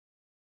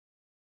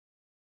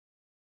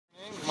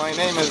My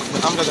name is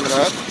Amjad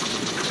Mrad.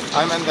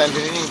 I'm in the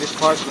engineering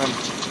department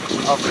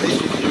of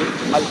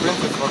ACQ,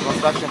 Al-Princess for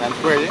Construction and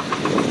Quarry.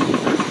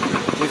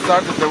 We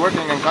started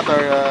working in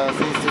Qatar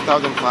since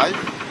 2005.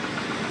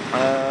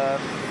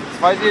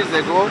 5 years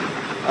ago,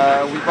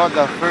 we bought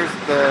the first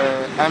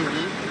MB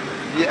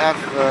BF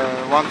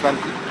 120.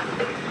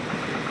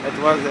 It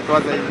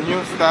was a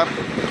new step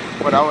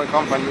for our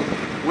company,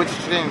 which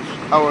changed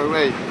our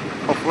way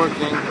of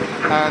working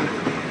and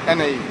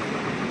in a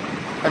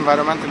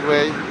environmental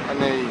way,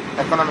 in a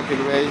economical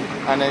way,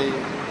 and a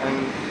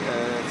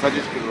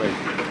strategic way.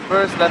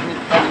 First, let me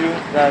tell you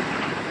that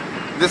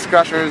these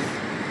crushers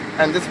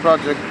and this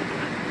project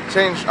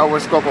changed our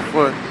scope of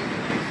work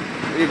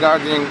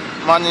regarding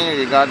money,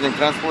 regarding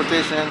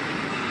transportation.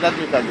 Let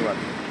me tell you what.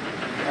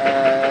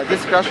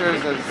 This crusher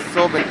is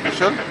so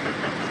beneficial.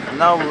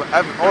 Now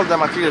all the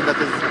material that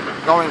is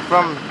going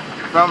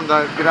from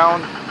the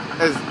ground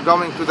is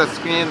going to the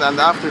screen and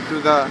after to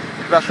the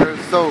crusher,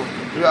 so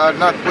we are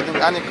not putting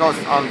any cost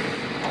on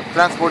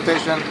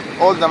transportation.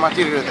 All the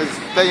material is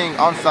staying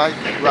on site.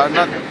 We are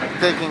not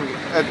taking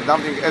it,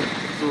 dumping it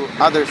to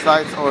other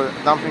sites or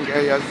dumping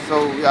areas,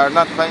 so we are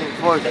not paying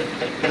for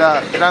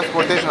the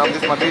transportation of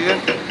this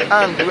material,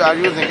 and we are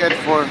using it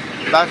for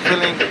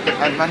backfilling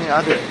and many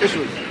other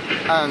issues.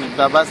 And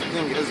the best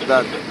thing is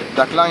that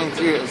the client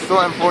here is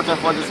so important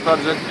for this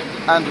project,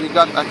 and we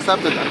got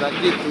accepted and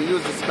agreed to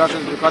use this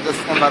project because it's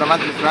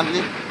environmentally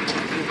friendly.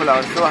 People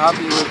are so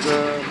happy with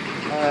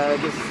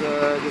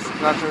this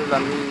crusher,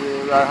 and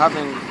we are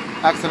having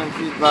excellent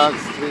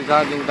feedbacks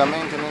regarding the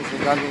maintenance,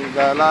 regarding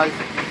the life.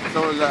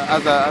 So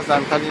as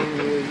I'm telling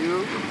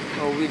you,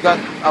 we got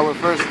our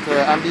first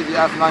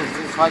MBBF line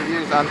since 5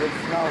 years, and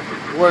it's now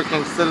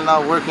working, still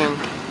now working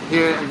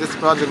here in this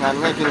project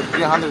and making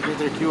 300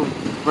 meter cube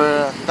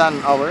per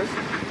 10 hours.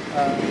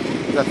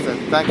 That's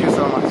it. Thank you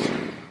so much.